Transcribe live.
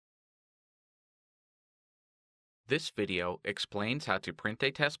This video explains how to print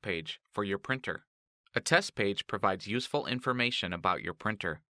a test page for your printer. A test page provides useful information about your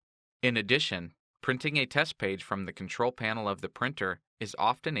printer. In addition, printing a test page from the control panel of the printer is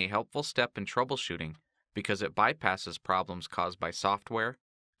often a helpful step in troubleshooting because it bypasses problems caused by software,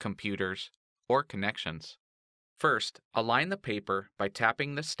 computers, or connections. First, align the paper by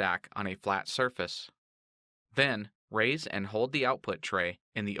tapping the stack on a flat surface. Then, raise and hold the output tray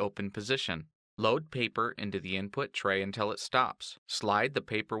in the open position. Load paper into the input tray until it stops. Slide the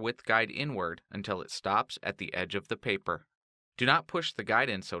paper width guide inward until it stops at the edge of the paper. Do not push the guide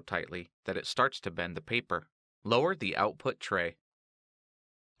in so tightly that it starts to bend the paper. Lower the output tray.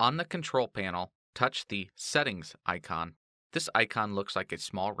 On the control panel, touch the Settings icon. This icon looks like a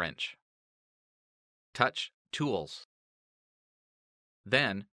small wrench. Touch Tools.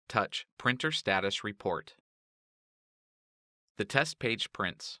 Then, touch Printer Status Report. The test page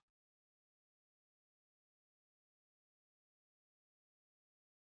prints.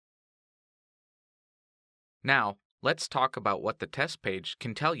 Now, let's talk about what the test page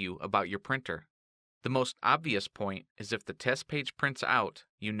can tell you about your printer. The most obvious point is if the test page prints out,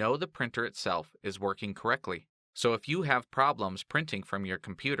 you know the printer itself is working correctly. So if you have problems printing from your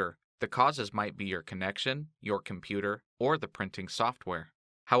computer, the causes might be your connection, your computer, or the printing software.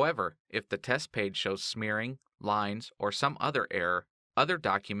 However, if the test page shows smearing, lines, or some other error, other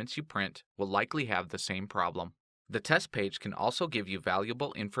documents you print will likely have the same problem. The test page can also give you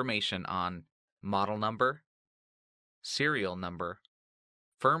valuable information on model number, serial number,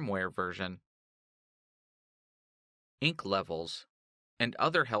 firmware version, ink levels, and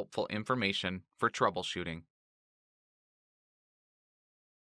other helpful information for troubleshooting.